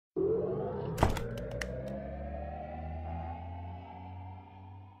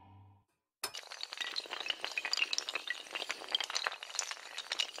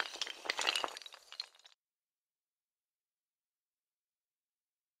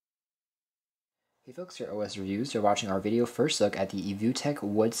Hey folks, your OS Reviews. You're watching our video first look at the Evutec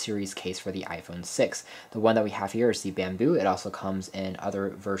Wood Series case for the iPhone 6. The one that we have here is the Bamboo. It also comes in other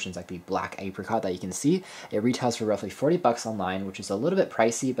versions like the Black Apricot that you can see. It retails for roughly 40 bucks online, which is a little bit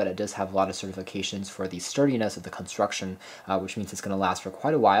pricey, but it does have a lot of certifications for the sturdiness of the construction, which means it's going to last for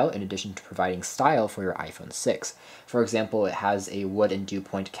quite a while, in addition to providing style for your iPhone 6. For example, it has a wood and dew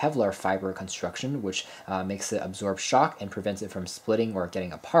point Kevlar fiber construction, which makes it absorb shock and prevents it from splitting or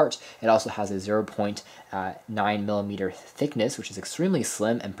getting apart. It also has a 0.9mm thickness, which is extremely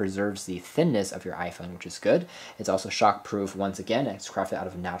slim and preserves the thinness of your iPhone, which is good. It's also shock-proof once again, and it's crafted out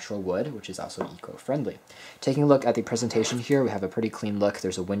of natural wood, which is also eco-friendly. Taking a look at the presentation here, we have a pretty clean look.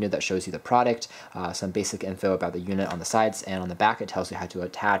 There's a window that shows you the product, some basic info about the unit on the sides, and on the back it tells you how to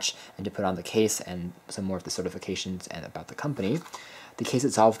attach and to put on the case and some more of the certifications and about the company. The case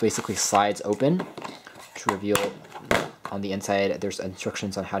itself basically slides open to reveal. On the inside, there's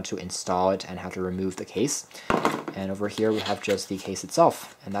instructions on how to install it and how to remove the case. And over here, we have just the case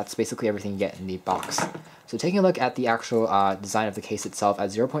itself. And that's basically everything you get in the box. So taking a look at the actual design of the case itself, at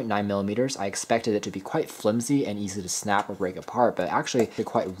 0.9mm, I expected it to be quite flimsy and easy to snap or break apart, but actually it's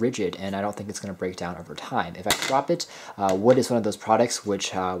quite rigid, and I don't think it's going to break down over time. If I drop it, wood is one of those products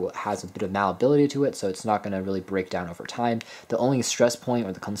which has a bit of malleability to it, so it's not going to really break down over time. The only stress point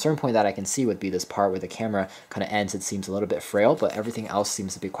or the concern point that I can see would be this part where the camera kind of ends. It seems a little bit frail, but everything else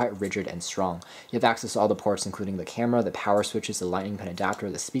seems to be quite rigid and strong. You have access to all the ports, including the camera, the power switches, the lightning pin adapter,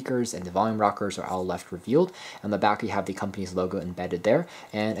 the speakers, and the volume rockers are all left revealed. On the back, you have the company's logo embedded there.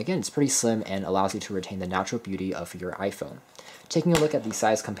 And again, it's pretty slim and allows you to retain the natural beauty of your iPhone. Taking a look at the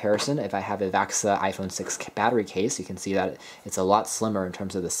size comparison, if I have a VAXA iPhone 6 battery case, you can see that it's a lot slimmer in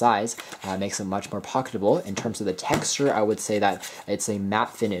terms of the size. Makes it much more pocketable. In terms of the texture, I would say that it's a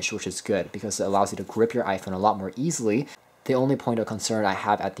matte finish, which is good because it allows you to grip your iPhone a lot more easily. The only point of concern I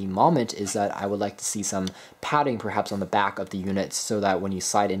have at the moment is that I would like to see some padding perhaps on the back of the unit so that when you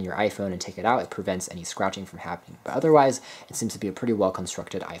slide in your iPhone and take it out, it prevents any scratching from happening. But otherwise, it seems to be a pretty well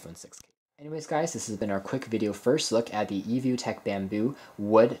constructed iPhone 6 case. Anyways guys, this has been our quick video first look at the Evutec Bamboo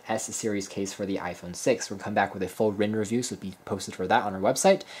Wood S Series case for the iPhone 6. We'll come back with a full RIN review, so be posted for that on our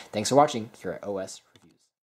website. Thanks for watching here at OS.